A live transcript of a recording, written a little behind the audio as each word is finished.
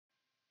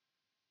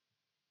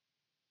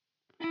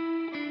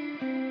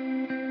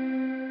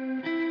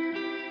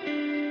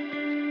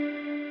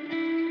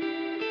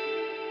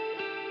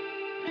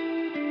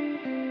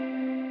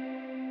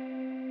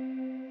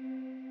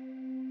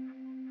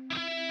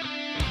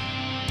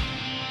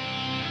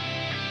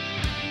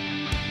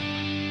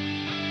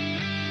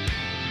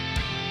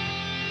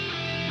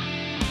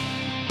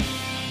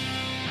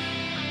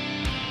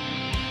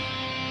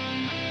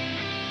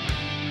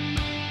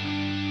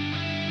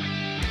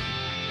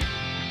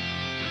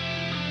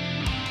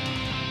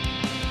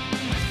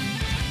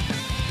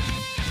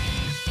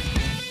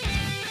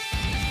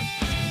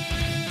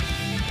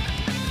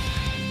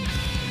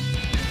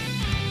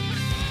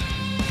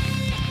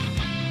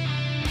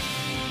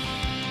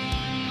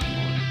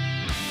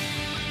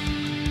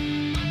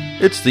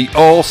It's the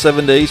All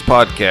 7 Days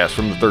podcast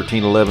from the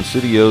 1311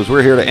 studios.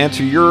 We're here to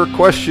answer your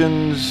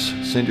questions.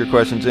 Send your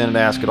questions in and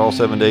ask at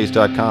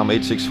all7days.com,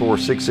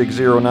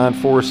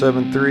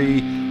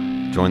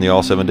 864-660-9473. Join the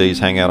All 7 Days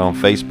Hangout on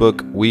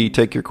Facebook. We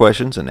take your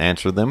questions and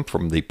answer them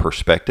from the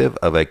perspective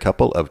of a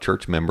couple of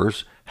church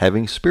members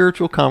having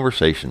spiritual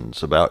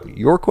conversations about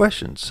your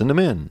questions. Send them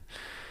in.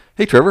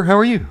 Hey, Trevor, how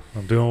are you?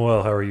 I'm doing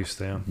well. How are you,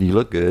 Stan? You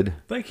look good.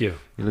 Thank you.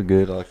 You look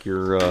good, like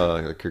your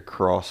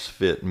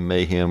CrossFit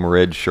Mayhem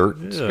red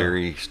shirt. It's Yeah.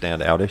 very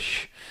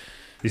standoutish.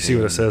 You see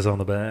what it says on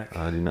the back?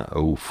 I do not.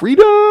 Oh,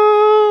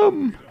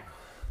 freedom!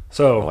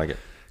 So, I like it.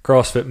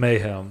 CrossFit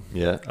Mayhem.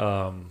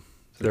 Yeah.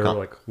 They're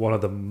like one of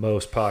the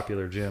most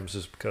popular gyms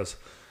just because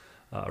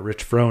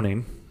Rich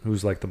Froning,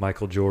 who's like the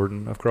Michael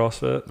Jordan of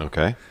CrossFit.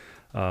 Okay.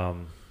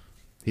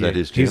 That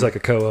his gym? He's like a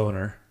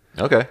co-owner.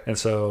 Okay. And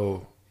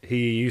so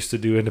he used to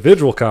do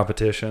individual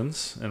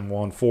competitions and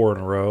won 4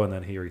 in a row, and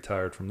then he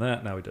retired from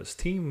that. Now he does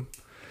team.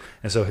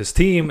 And so his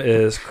team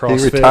is CrossFit.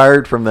 He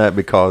retired from that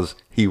because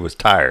he was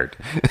tired.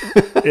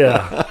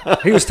 Yeah.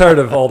 He was tired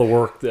of all the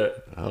work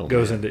that Oh,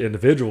 goes man. into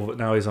individual, but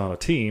now he's on a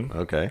team.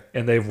 Okay.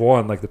 And they've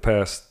won like the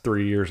past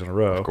 3 years in a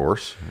row. Of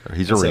course.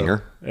 He's a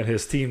ringer. And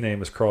his team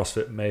name is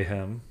CrossFit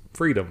Mayhem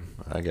Freedom.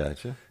 I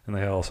got you. And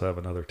they also have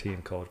another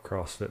team called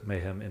CrossFit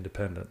Mayhem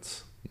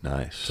Independence.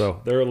 Nice. So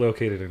they're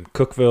located in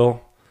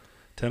Cookeville,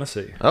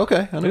 Tennessee.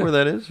 Okay. I know Yeah. where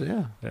that is.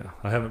 Yeah. Yeah.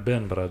 I haven't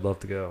been, but I'd love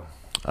to go.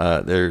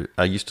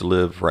 I used to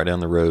live right down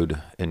the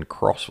road in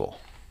Crossville,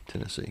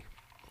 Tennessee.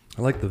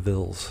 I like the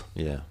Vills.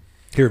 Yeah.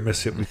 Here in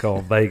Mississippi, we call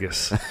them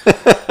Vegas.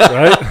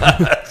 Right?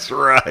 That's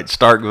right.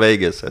 Stark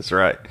Vegas. That's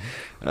right.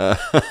 I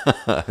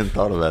hadn't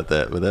thought about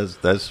that, but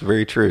that's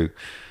very true.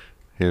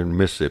 Here in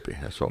Mississippi,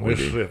 that's what we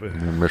do.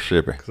 In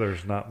Mississippi. Because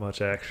there's not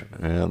much action.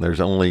 Yeah,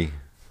 there's only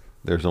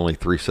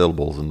 3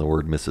 syllables in the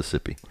word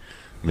Mississippi.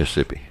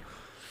 Mississippi.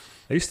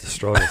 I used to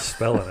struggle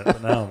spelling it,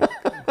 but now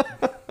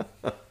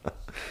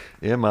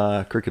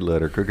M-I, crooked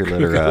letter, crooked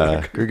letter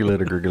I, crooked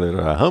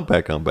letter I,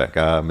 humpback,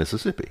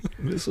 Mississippi.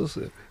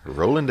 Mississippi.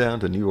 Rolling down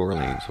to New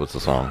Orleans. What's the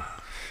song?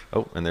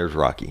 Oh, and there's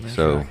Rocky.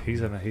 So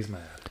he's mad.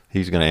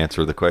 he's going to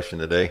answer the question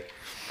today.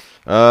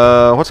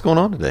 What's going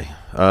on today?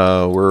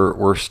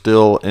 We're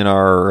still in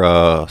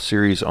our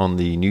series on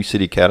the New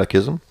City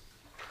Catechism.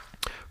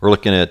 We're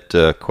looking at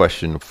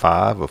question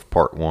 5 of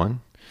part 1,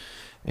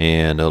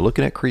 and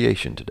looking at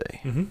creation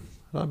today. Mm-hmm.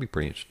 That'll be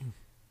pretty interesting.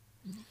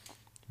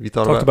 Have you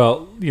thought Talked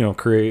about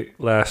create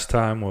last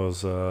time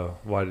was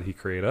why did he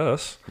create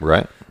us?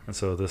 right? And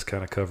so this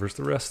kind of covers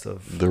the rest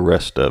of The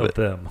rest of it.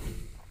 them.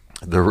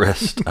 The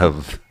rest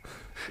of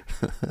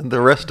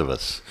the rest of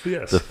us.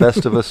 Yes. The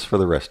Festivus for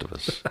the rest of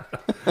us.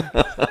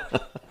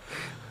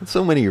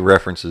 So many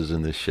references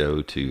in this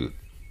show to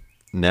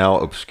now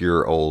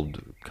obscure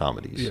old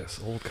comedies. Yes,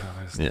 old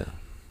comments. Yeah.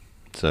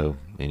 So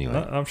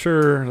anyway, I'm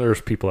sure there's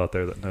people out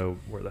there that know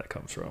where that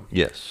comes from.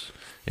 yes.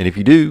 And if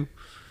you do,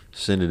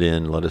 send it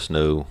in. Let us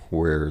know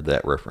where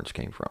that reference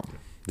came from.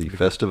 The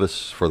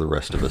Festivus for the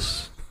rest of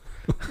us.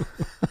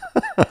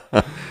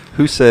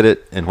 Who said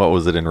it and what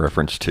was it in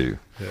reference to?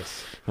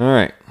 Yes. All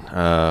right.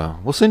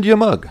 We'll send you a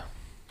mug.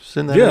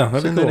 Send that Yeah, in. that'd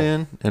be Send cool. that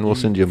in, and we'll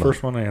send you a mug.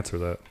 First one to answer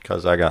that.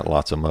 Because I got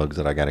lots of mugs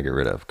that I got to get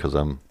rid of. Because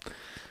we're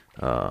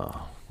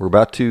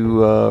about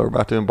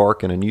to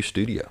embark in a new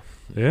studio.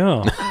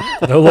 Yeah.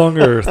 No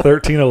longer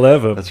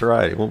 1311. That's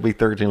right. It won't be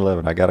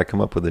 1311. I got to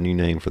come up with a new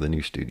name for the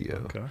new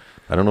studio. Okay.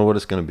 I don't know what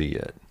it's going to be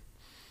yet.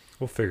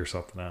 We'll figure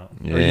something out.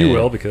 Yeah. Or you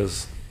will,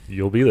 because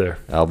you'll be there.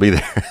 I'll be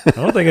there. I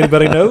don't think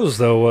anybody knows,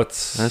 though,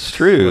 what's That's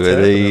true. what's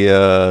happening.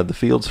 The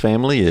Fields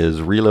family is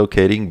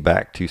relocating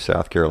back to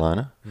South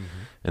Carolina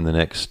in the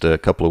next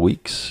couple of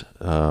weeks.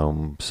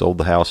 Sold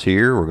the house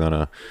here. We're going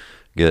to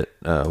get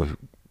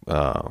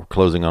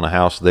closing on a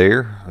house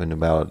there in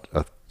about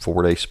a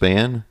 4-day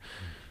span.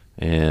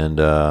 And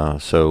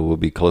so we'll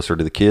be closer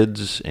to the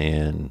kids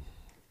and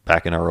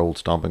back in our old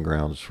stomping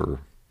grounds for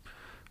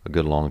a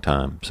good long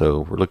time.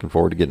 So we're looking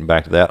forward to getting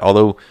back to that.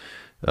 Although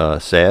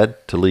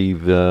sad to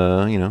leave,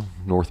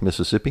 North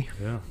Mississippi.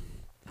 Yeah.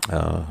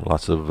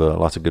 Lots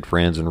of good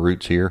friends and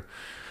roots here.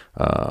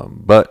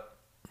 But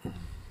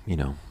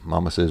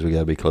Mama says we got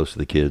to be close to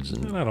the kids,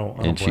 and I don't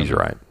and blame she's her.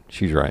 right.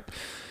 She's right.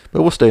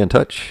 But we'll stay in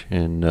touch,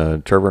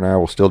 and Trevor and I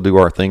will still do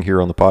our thing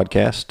here on the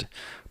podcast,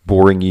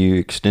 boring you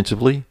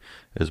extensively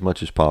as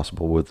much as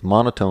possible with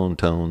monotone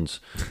tones,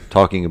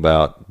 talking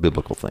about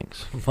biblical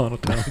things.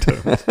 Monotone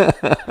tones.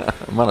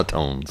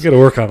 Monotones. I got to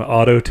work on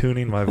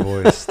auto-tuning my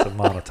voice to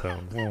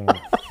monotone.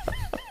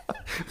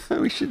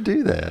 We should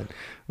do that.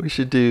 We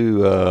should do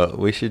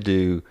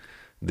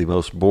the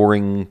most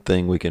boring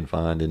thing we can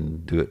find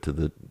and do it to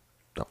the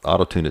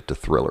auto-tune it to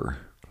Thriller.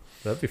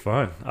 That'd be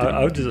fine.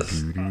 I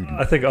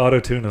think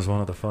auto-tune is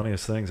one of the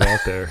funniest things out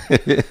there.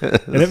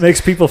 And it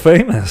makes people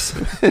famous.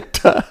 It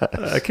does.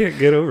 I can't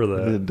get over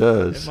that. It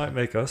does. It might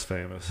make us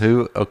famous.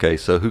 So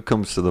who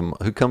comes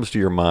to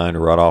your mind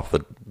right off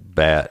the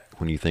bat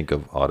when you think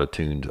of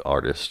auto-tuned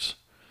artists?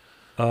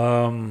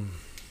 There's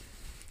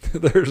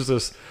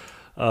this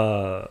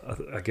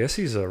I guess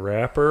he's a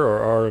rapper or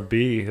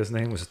R&B. His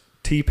name was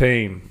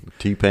T-Pain.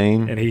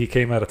 T-Pain. And he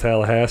came out of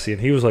Tallahassee,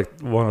 and he was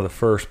like one of the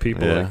first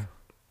people. Yeah.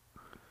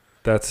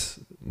 Like,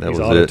 that was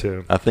auto-tune.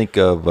 it. I think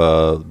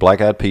of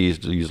Black Eyed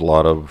Peas use a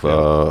lot of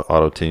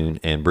auto-tune,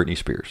 and Britney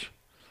Spears.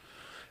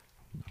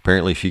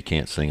 Apparently, she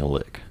can't sing a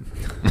lick.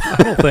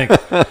 I don't think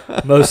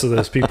most of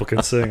those people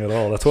can sing at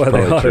all. That's why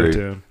they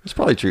auto-tune. It's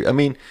probably true. I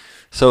mean,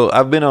 so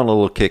I've been on a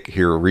little kick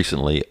here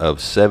recently of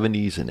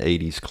 70s and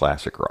 80s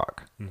classic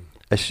rock.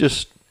 It's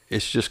just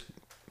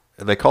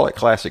they call it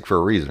classic for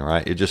a reason,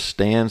 right? It just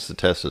stands the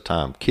test of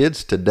time.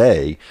 Kids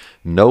today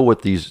know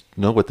what these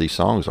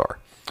songs are.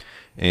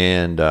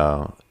 And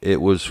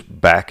it was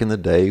back in the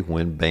day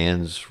when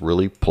bands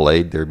really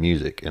played their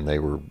music and they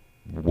were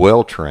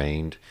well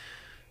trained,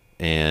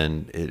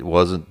 and it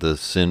wasn't the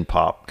synth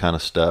pop kind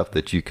of stuff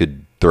that you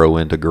could throw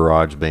into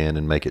GarageBand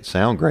and make it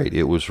sound great.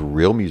 It was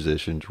real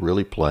musicians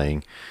really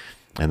playing,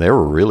 and they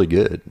were really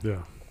good.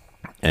 Yeah.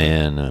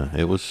 And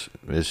it's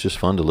just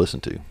fun to listen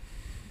to.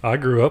 I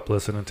grew up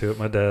listening to it.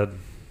 My dad,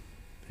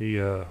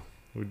 he'd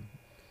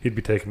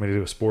be taking me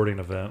to a sporting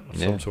event of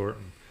some sort,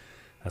 and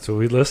that's what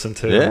we'd listen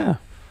to. Yeah.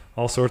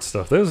 All sorts of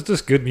stuff. There was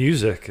just good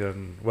music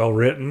and well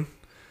written.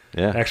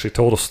 Yeah. Actually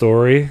told a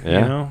story,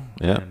 Yeah. you know?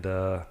 Yeah. And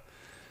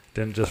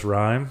didn't just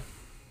rhyme.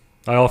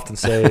 I often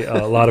say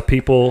a lot of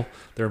people,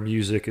 their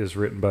music is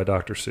written by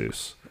Dr.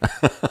 Seuss.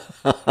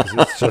 'Cause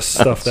it's just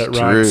stuff that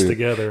rhymes true.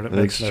 together, and it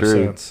That's makes no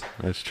true. sense.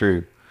 That's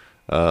true.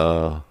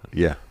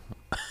 Yeah.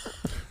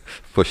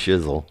 For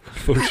shizzle.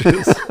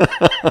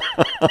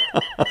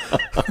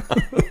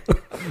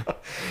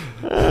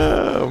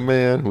 Oh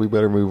man, we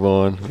better move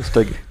on.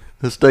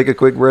 Let's take a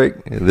quick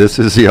break. This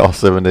is the All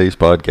 7 Days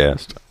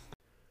podcast.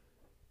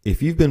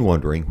 If you've been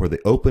wondering where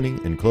the opening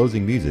and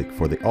closing music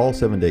for the All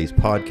 7 Days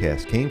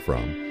podcast came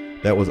from,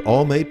 that was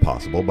all made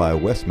possible by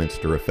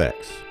Westminster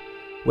Effects.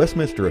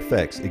 Westminster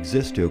Effects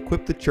exists to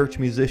equip the church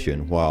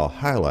musician while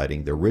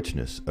highlighting the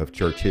richness of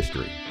church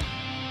history.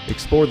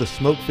 Explore the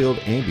smoke-filled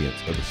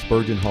ambience of the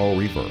Spurgeon Hall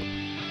reverb.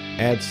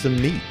 Add some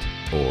meat,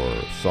 or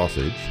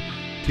sausage,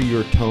 to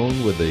your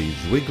tone with a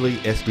Zwiggly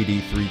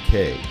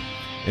SDD3K,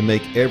 and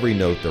make every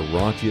note the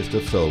raunchiest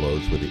of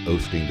solos with the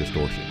Osteen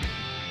distortion.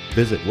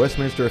 Visit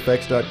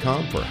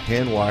WestminsterEffects.com for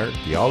hand-wired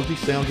Theology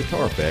Sound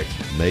guitar effects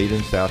made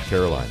in South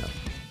Carolina.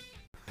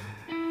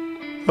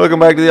 Welcome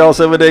back to the All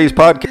 7 Days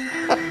podcast.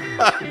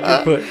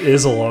 You put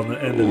Izzle on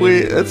the end of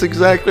it. That's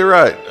exactly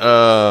right.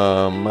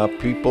 My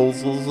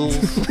peoples.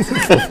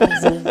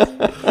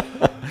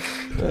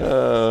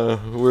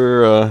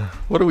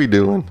 What are we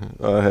doing?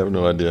 I have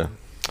no idea.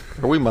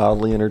 Are we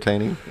mildly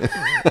entertaining?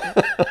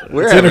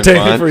 We're It's having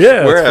entertaining fun. for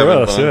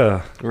us, fun.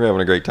 yeah. We're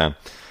having a great time.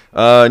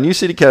 New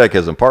City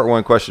Catechism, Part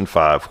 1, Question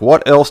 5.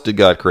 What else did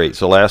God create?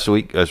 So last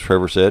week, as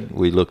Trevor said,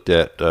 we looked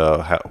at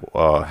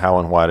how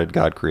and why did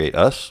God create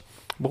us.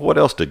 But what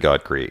else did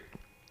God create?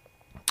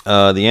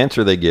 The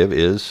answer they give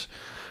is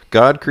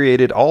God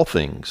created all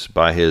things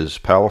by his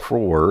powerful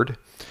word,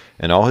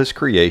 and all his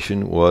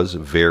creation was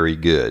very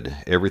good.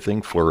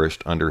 Everything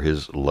flourished under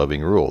his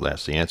loving rule.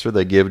 That's the answer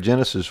they give.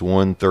 Genesis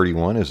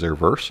 1:31 is their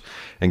verse.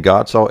 And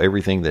God saw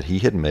everything that he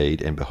had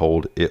made, and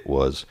behold, it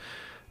was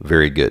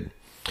very good.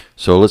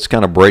 So let's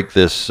kind of break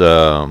this,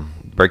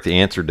 break the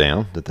answer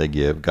down that they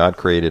give. God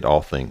created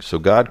all things. So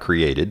God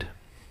created.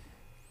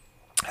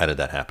 How did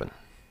that happen?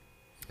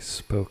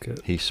 Spoke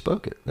it. He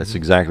spoke it. That's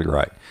exactly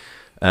right.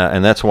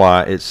 And that's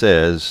why it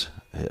says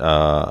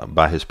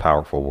by his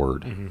powerful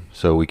word.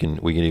 So we can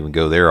even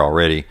go there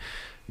already.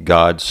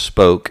 God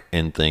spoke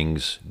and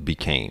things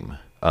became.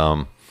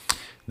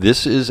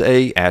 This is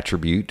a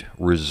attribute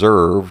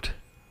reserved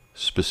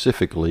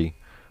specifically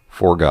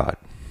for God.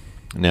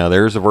 Now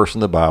there's a verse in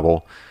the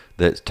Bible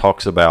that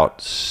talks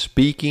about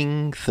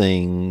speaking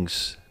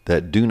things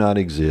that do not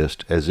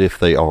exist as if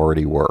they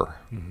already were.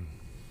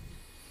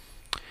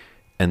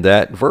 And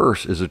that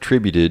verse is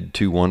attributed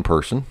to one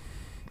person,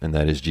 and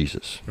that is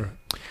Jesus. Right.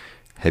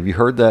 Have you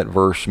heard that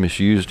verse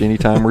misused any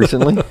time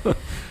recently?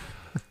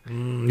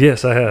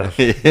 Yes, I have.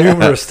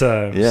 Numerous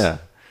times. Yeah.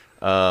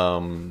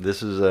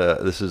 This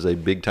is a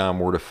big time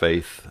word of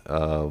faith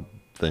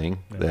thing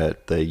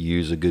that they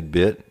use a good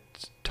bit,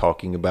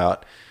 talking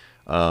about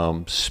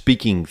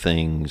speaking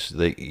things.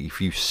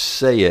 If you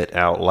say it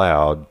out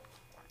loud,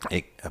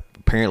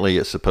 apparently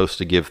it's supposed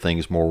to give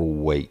things more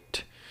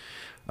weight.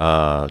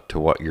 To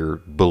what you're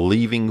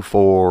believing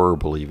for,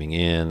 believing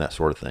in, that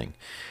sort of thing.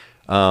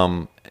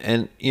 And,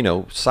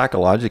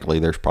 psychologically,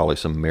 there's probably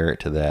some merit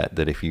to that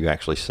if you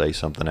actually say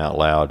something out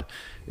loud,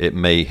 it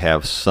may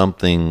have some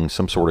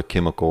sort of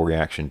chemical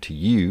reaction to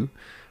you.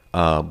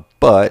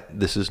 But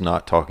this is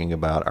not talking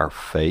about our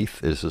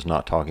faith. This is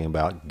not talking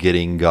about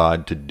getting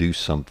God to do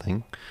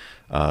something.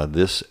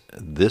 This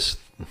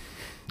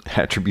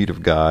attribute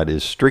of God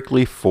is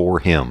strictly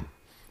for him.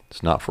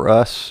 It's not for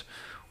us.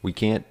 We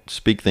can't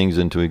speak things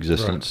into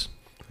existence.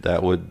 Right.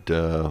 That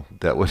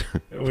would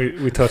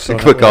we touched on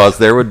because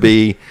there would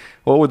be,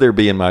 what would there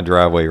be in my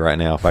driveway right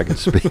now if I could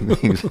speak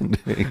things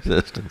into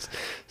existence?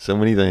 So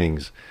many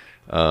things.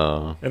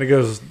 And it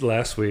goes,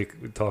 last week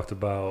we talked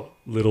about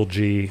little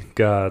g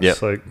gods.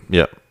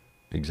 Yep.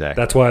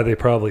 Exactly. That's why they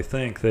probably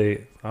think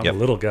I'm Yep. a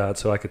little God,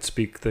 so I could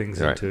speak things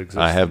Right. into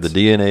existence. I have the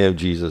DNA of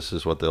Jesus,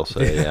 is what they'll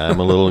say. I'm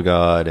a little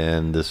God,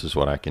 and this is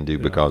what I can do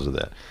because of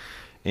that.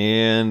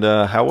 And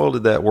how well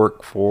did that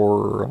work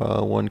for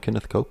one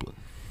Kenneth Copeland?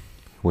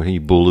 When he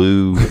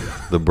blew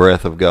the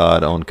breath of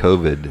God on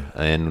COVID,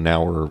 and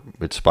now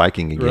it's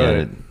spiking again. Right.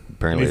 It,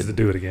 apparently, He needs to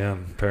do it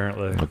again,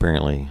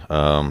 apparently.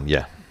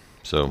 Yeah.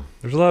 So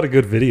There's a lot of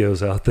good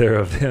videos out there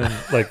of him,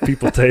 like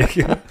people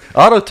taking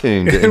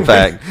auto-tuned, in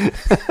fact.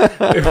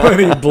 when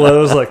he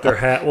blows, like their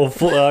hat will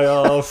fly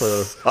off.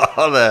 Or,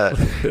 Saw that.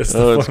 it's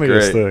the It's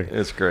funniest great. thing.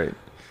 It's great.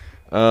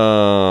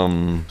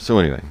 So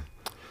anyway,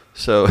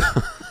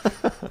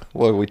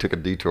 well, we took a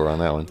detour on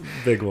that one.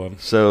 Big one.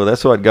 So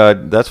that's what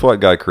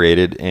God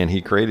created, and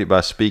He created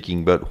by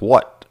speaking. But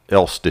what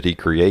else did He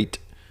create?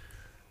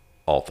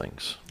 All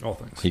things. All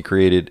things. He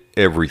created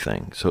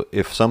everything. So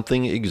if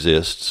something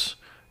exists,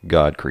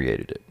 God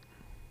created it.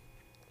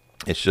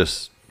 It's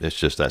just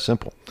that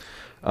simple.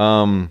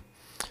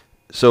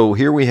 So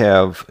here we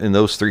have, in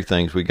those three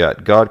things, we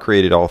got God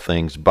created all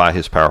things by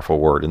His powerful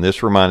word. And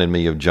this reminded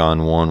me of John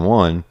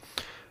 1:1,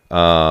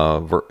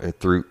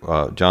 through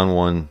John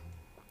 1,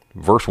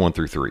 verse 1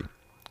 through 3.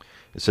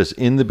 It says,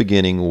 "In the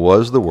beginning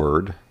was the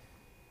Word,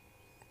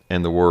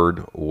 and the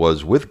Word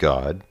was with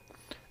God,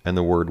 and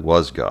the Word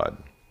was God.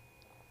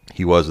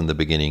 He was in the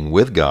beginning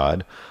with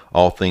God.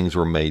 All things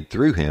were made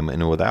through Him,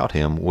 and without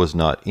Him was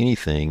not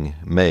anything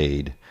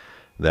made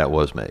that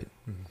was made."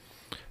 Mm-hmm.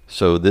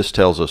 So this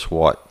tells us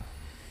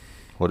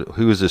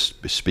who is this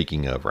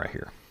speaking of right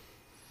here?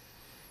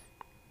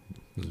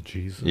 Is it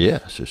Jesus?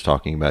 Yes, it's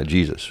talking about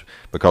Jesus.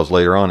 Because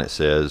later on it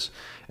says,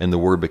 "And the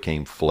Word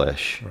became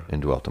flesh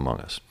and dwelt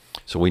among us."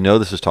 So we know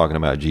this is talking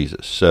about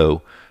Jesus.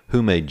 So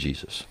who made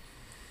Jesus?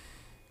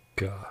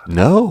 God.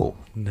 No.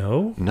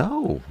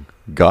 No?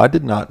 God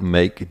did not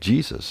make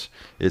Jesus.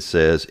 It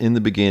says, "In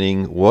the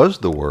beginning was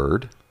the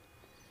Word,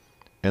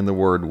 and the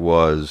Word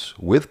was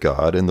with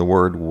God, and the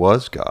Word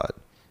was God."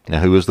 Now,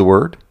 who is the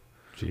Word?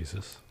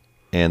 Jesus.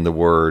 And the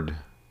Word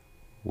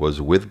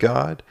was with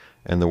God,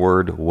 and the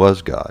Word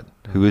was God.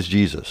 Who is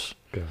Jesus?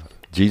 God.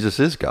 Jesus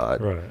is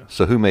God. Right.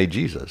 So who made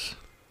Jesus?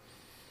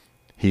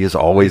 He has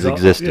always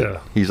existed. Yeah.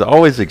 He's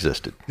always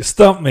existed. You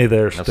stumped me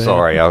there, I'm Stan.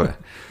 sorry. I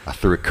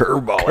threw a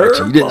curveball at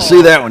you. You didn't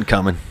see that one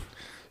coming.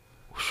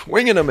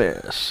 Swinging a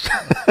miss.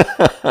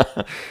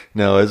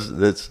 No,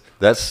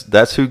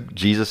 that's who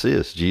Jesus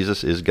is.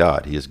 Jesus is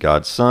God. He is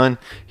God's Son.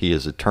 He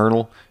is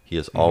eternal. He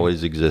has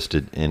always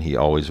existed, and He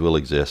always will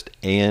exist.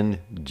 And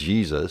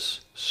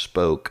Jesus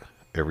spoke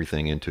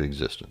everything into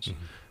existence.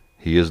 Mm-hmm.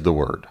 He is the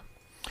Word.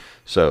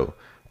 So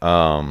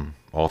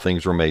all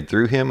things were made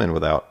through Him, and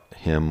without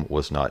Him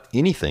was not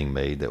anything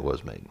made that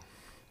was made.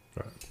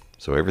 Right.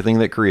 So everything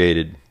that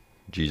created,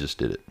 Jesus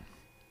did it.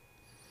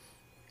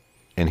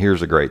 And here's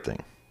the great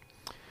thing.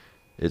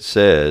 It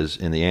says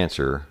in the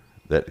answer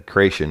that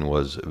creation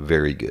was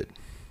very good.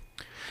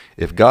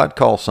 If God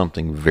calls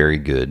something very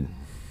good,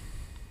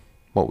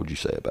 what would you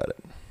say about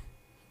it?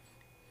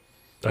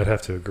 I'd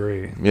have to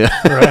agree. Yeah.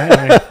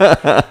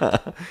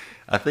 Right?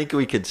 I think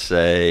we could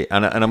say,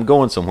 and I'm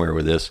going somewhere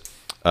with this,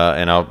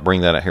 and I'll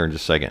bring that out here in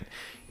just a second.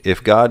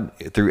 If God,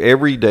 through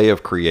every day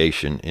of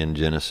creation in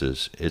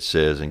Genesis, it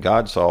says, "And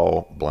God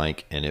saw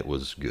blank, and it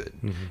was good.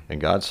 Mm-hmm.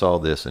 And God saw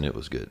this, and it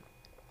was good."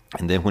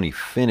 And then when He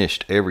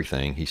finished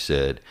everything, He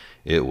said,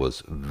 "It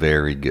was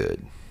very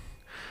good."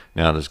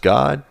 Now, does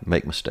God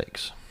make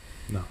mistakes?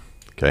 No.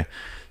 Okay.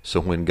 So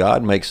when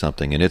God makes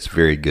something and it's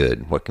very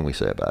good, what can we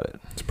say about it?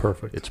 It's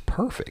perfect. It's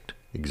perfect.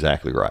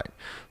 Exactly right.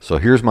 So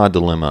here's my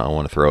dilemma I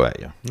want to throw at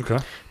you. Okay.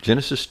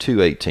 Genesis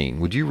 2:18.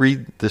 Would you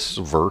read this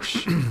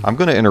verse? I'm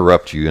going to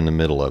interrupt you in the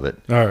middle of it.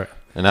 All right.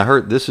 And I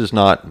heard this is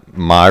not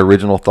my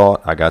original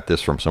thought. I got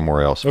this from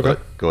somewhere else. Okay.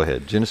 But go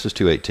ahead. Genesis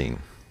 2:18.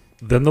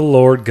 Then the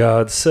Lord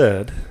God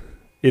said,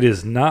 "It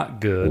is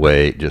not good."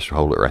 Wait, just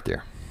hold it right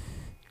there.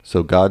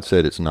 So God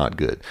said it's not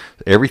good.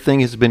 Everything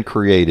has been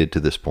created to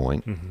this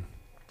point. Mm-hmm.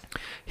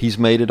 He's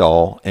made it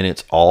all, and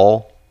it's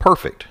all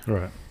perfect.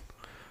 Right.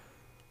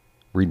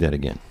 Read that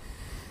again.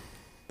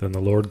 Then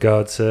the Lord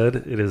God said,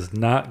 "It is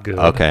not good."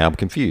 Okay, I'm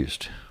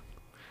confused.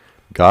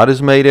 God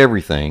has made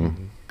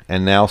everything,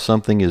 and now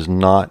something is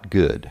not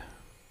good.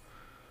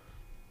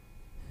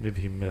 Did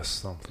He miss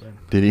something?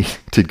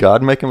 Did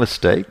God make a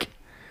mistake?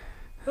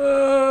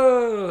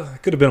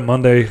 It could have been a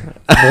Monday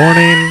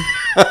morning.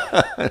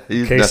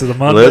 Case of the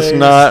Mondays.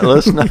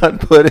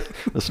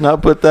 Let's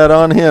not put that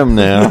on him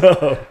now.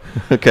 No.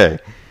 Okay.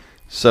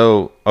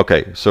 So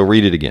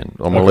read it again.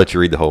 I'm gonna let you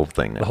read the whole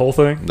thing now. The whole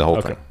thing? The whole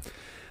Okay. thing.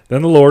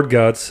 Then the Lord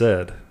God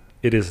said,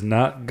 "It is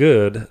not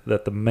good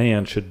that the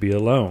man should be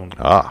alone.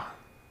 I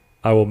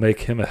will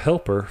make him a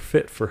helper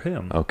fit for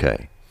him."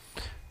 Okay.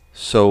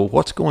 So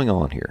what's going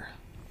on here?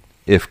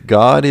 If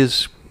God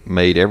has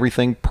made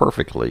everything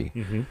perfectly,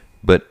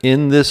 but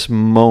in this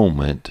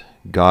moment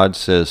God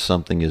says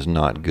something is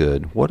not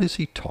good, what is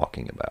He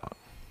talking about?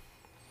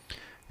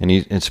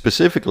 And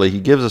specifically He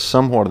gives us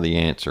somewhat of the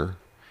answer.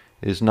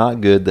 It is not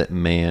good that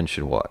man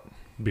should what?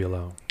 Be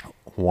alone.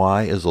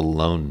 Why is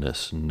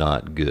aloneness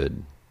not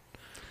good?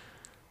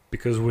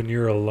 Because when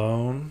you're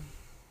alone,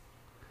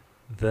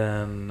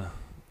 then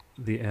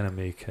the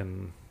enemy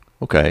can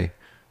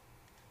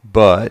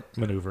but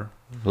maneuver.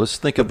 let's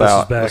think But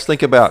this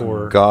is about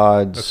for-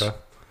 God's Okay.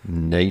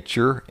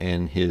 nature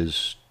and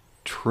his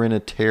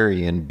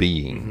Trinitarian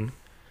being. Mm-hmm.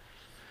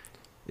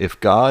 If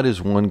God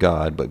is one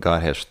God, but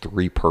God has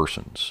three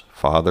persons,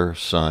 Father,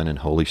 Son, and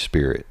Holy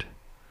Spirit,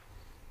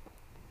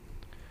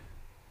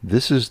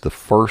 this is the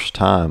first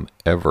time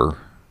ever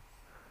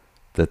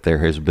that there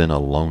has been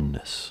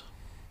aloneness.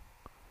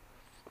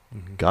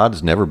 Mm-hmm.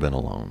 God's never been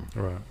alone.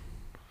 Right.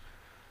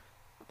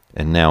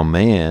 And now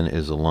man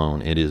is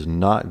alone. It is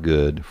not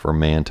good for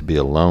man to be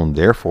alone.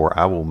 Therefore,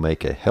 I will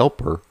make a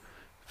helper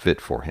fit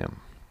for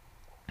him.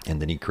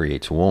 And then he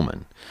creates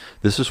woman.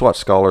 This is what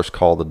scholars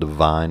call the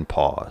divine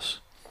pause,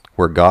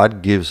 where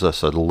God gives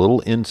us a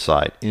little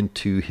insight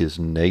into his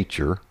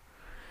nature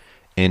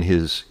and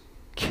his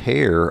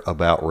care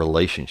about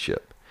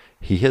relationship.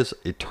 He has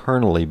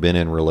eternally been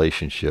in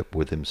relationship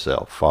with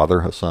himself,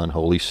 Father, Son,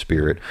 Holy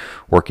Spirit,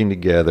 working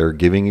together,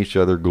 giving each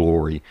other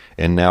glory,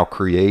 and now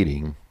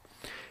creating.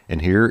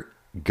 And here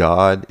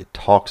God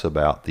talks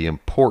about the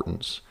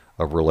importance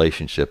of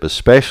relationship,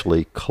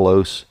 especially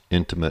close,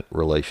 intimate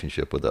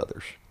relationship with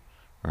others,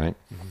 right?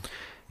 Mm-hmm.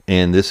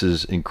 And this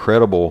is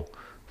incredible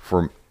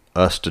for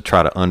us to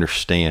try to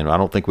understand. I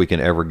don't think we can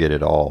ever get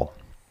it all,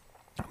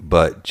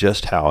 but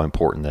just how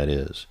important that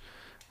is.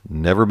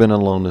 Never been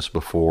aloneness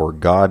before.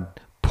 God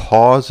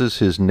pauses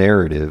his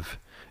narrative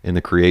in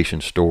the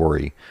creation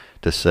story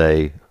to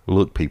say,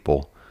 look,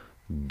 people,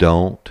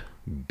 don't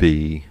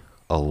be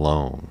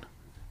alone.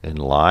 In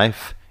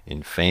life,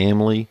 in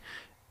family,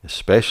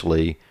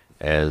 especially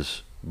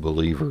as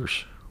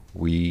believers,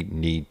 we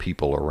need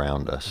people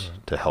around us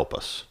to help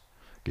us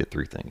get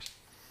through things.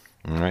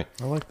 All right.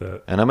 I like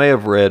that. And I may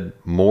have read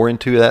more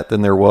into that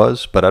than there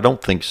was, but I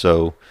don't think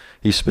so.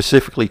 He's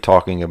specifically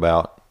talking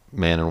about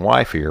man and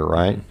wife here,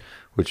 right? Mm-hmm.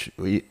 Which,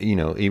 you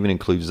know, even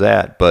includes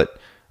that. But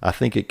I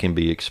think it can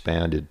be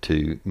expanded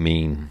to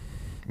mean,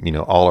 you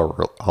know,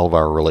 all of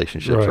our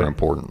relationships are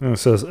important. And it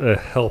says a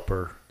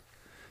helper.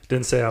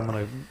 Didn't say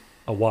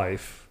a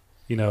wife,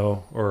 you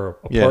know, or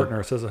a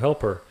partner. It says a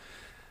helper.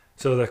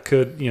 So that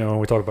could, you know, when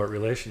we talk about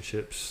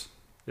relationships,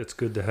 it's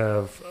good to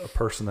have a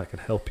person that can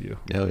help you.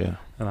 Oh, yeah.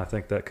 And I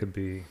think that could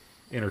be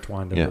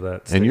intertwined into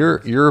that statement.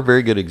 And you're a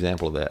very good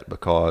example of that,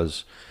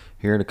 because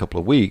here in a couple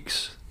of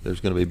weeks, there's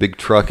going to be a big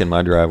truck in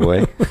my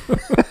driveway.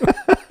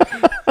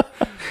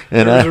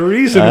 And there's a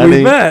reason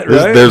we met,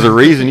 right? There's a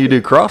reason you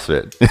do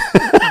CrossFit.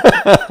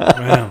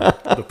 Man,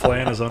 the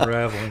plan is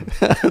unraveling.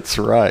 That's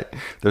right.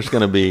 There's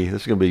going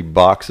to be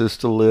boxes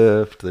to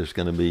lift. There's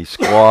going to be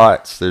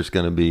squats. There's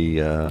going to be.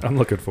 I'm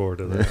looking forward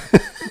to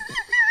that.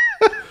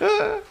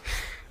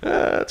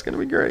 It's going to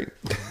be great.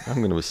 I'm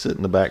going to sit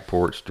in the back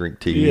porch, drink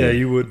tea. Yeah,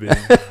 you would be. All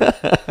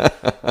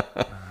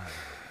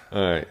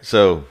right.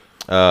 So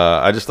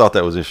I just thought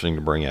that was interesting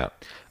to bring out.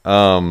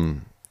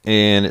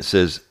 And it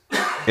says,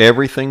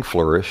 everything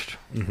flourished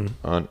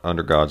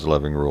under God's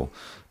loving rule.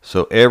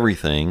 So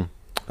everything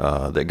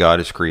that God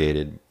has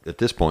created at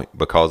this point,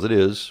 because it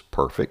is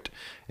perfect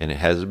and it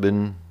hasn't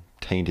been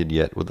tainted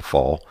yet with the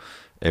fall,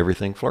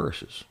 everything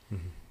flourishes.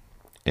 Mm-hmm.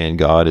 And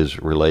God is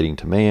relating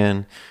to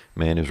man,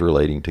 man is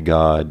relating to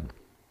God,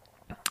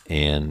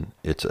 and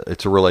it's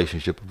a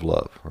relationship of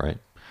love, right?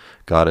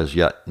 God has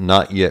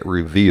not yet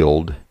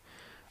revealed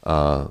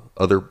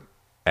other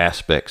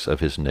aspects of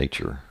his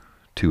nature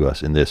to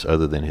us in this,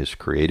 other than his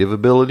creative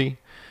ability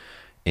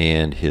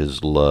and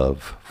his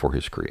love for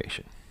his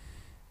creation.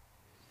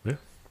 Yeah.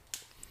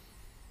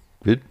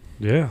 Good?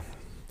 Yeah.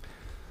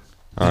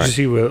 Did you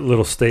see what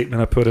little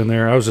statement I put in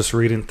there? I was just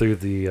reading through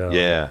the...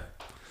 yeah.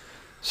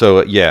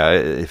 So,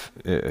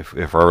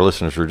 if our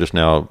listeners are just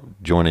now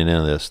joining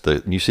in this,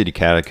 the New City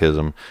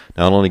Catechism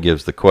not only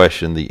gives the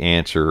question, the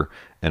answer,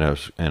 and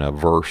a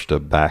verse to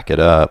back it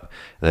up,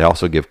 they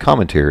also give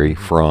commentary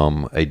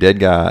from a dead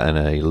guy and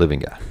a living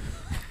guy.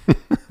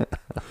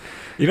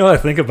 You know, I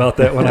think about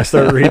that when I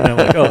start reading. I'm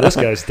like, oh, this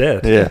guy's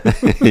dead. Yeah,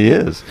 he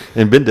is,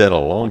 and been dead a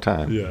long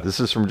time. Yeah. This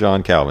is from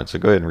John Calvin, so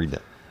go ahead and read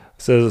that.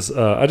 It says,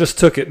 I just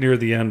took it near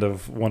the end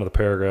of one of the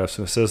paragraphs,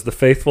 and it says, the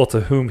faithful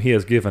to whom he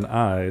has given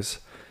eyes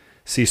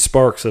see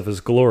sparks of his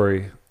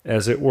glory,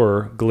 as it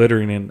were,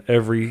 glittering in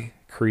every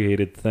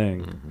created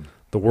thing. Mm-hmm.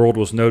 The world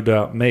was no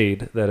doubt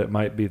made that it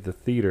might be the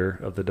theater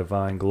of the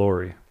divine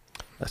glory.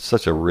 That's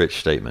such a rich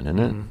statement, isn't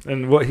it? Mm-hmm.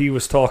 And what he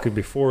was talking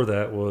before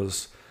that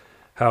was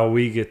how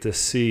we get to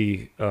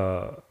see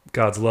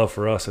God's love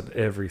for us in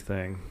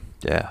everything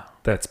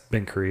that's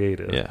been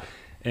created. Yeah.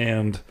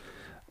 And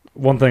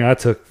one thing I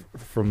took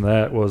from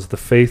that was the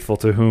faithful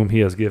to whom he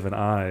has given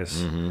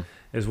eyes. Mm-hmm.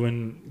 Is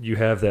when you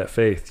have that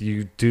faith,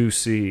 you do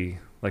see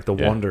like the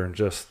wonder, and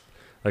just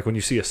like when you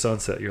see a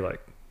sunset, you're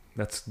like,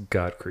 that's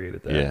God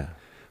created that. Yeah.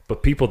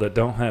 But people that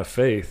don't have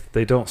faith,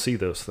 they don't see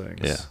those things.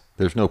 Yeah.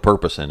 There's no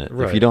purpose in it.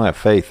 Right. If you don't have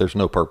faith, there's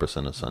no purpose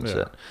in a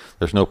sunset. Yeah.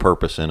 There's no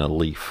purpose in a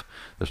leaf.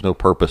 There's no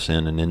purpose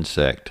in an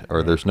insect,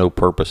 or there's no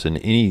purpose in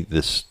any of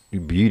this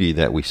beauty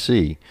that we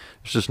see.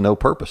 There's just no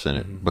purpose in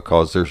it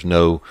because there's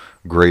no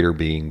greater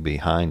being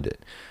behind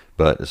it.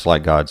 But it's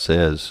like God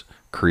says,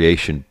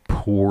 creation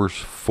pours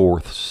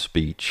forth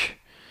speech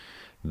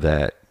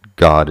that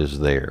God is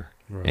there,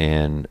 Right.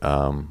 and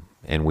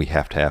we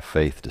have to have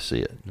faith to see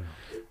it. Yeah.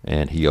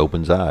 And He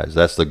opens eyes.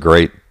 That's the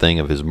great thing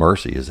of His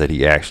mercy, is that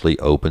He actually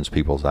opens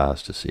people's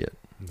eyes to see it.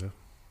 Yeah.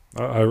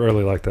 I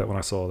really liked that when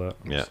I saw that.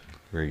 Yeah,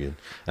 very good.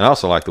 And I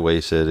also like the way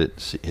He said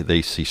it.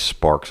 They see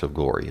sparks of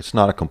glory. It's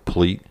not a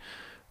complete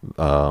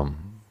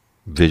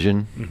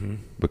vision, Mm-hmm.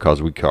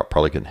 because we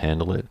probably couldn't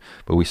handle it,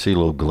 but we see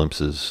little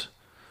glimpses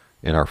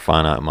in our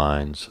finite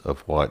minds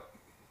of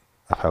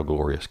how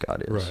glorious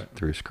God is Right.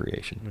 through His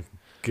creation.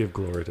 Give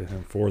glory to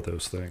Him for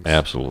those things.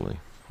 Absolutely.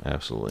 Yeah.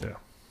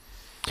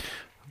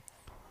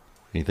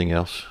 Anything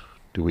else?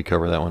 Do we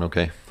cover that one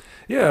okay?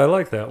 Yeah, I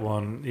like that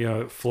one. You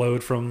know, it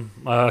flowed from.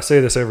 I say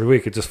this every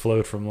week. It just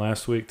flowed from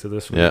last week to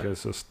this week. Yeah.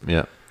 It's just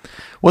Yeah.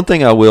 One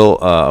thing I will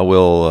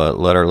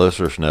let our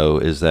listeners know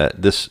is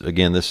that this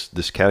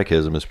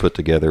catechism is put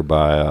together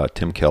by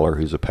Tim Keller,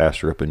 who's a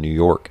pastor up in New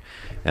York,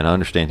 and I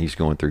understand he's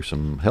going through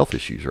some health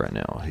issues right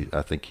now.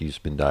 I think he's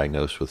been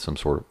diagnosed with some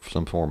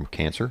form of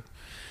cancer,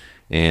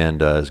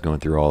 and is going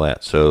through all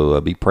that.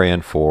 So be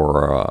praying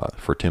for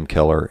Tim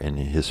Keller and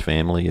his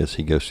family as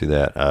he goes through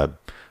that.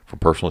 From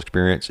personal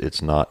experience,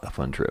 it's not a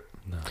fun trip.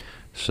 no.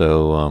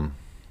 So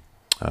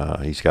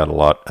he's got a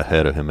lot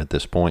ahead of him at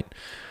this point.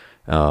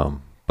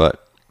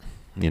 But,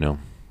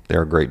 there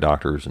are great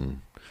doctors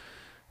and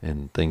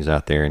things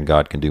out there, and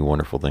God can do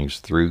wonderful things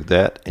through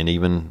that and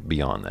even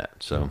beyond that.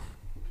 So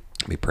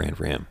be praying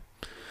for him.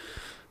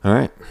 All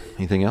right.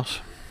 Anything else?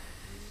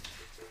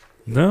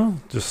 No,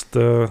 just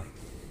really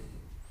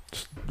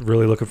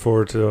looking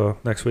forward to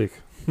next week.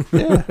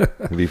 Yeah,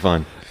 it'll be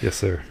fun. Yes,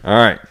 sir. All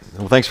right.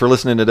 Well, thanks for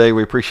listening today.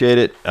 We appreciate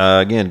it.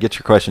 Again, get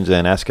your questions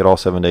in.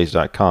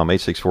 AskItAll7days.com,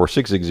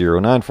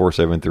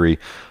 864-660-9473.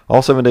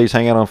 All 7 Days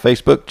hang out on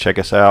Facebook. Check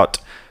us out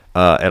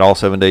at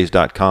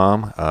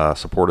all7days.com.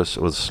 Support us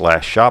with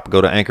 /shop. Go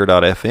to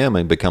anchor.fm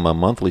and become a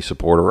monthly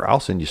supporter. I'll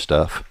send you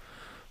stuff,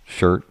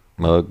 shirt,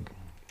 mug,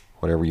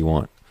 whatever you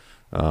want.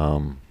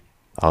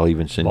 I'll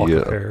even send Lock you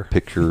of hair. a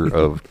picture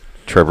of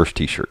Trevor's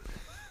T-shirt.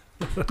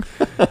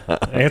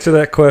 Answer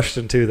that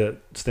question too that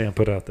Stan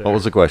put out there. What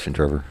was the question,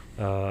 Trevor?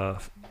 The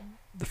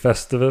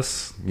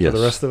Festivus Yes. for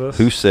the rest of us?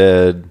 Who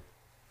said,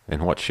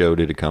 and what show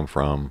did it come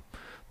from?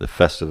 The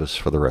Festivus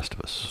for the rest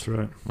of us. That's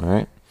right. All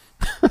right.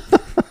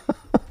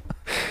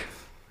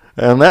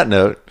 On that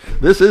note,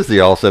 this is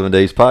the All 7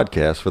 Days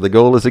podcast, where the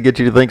goal is to get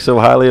you to think so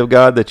highly of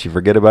God that you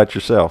forget about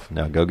yourself.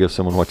 Now go give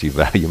someone what you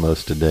value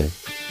most today.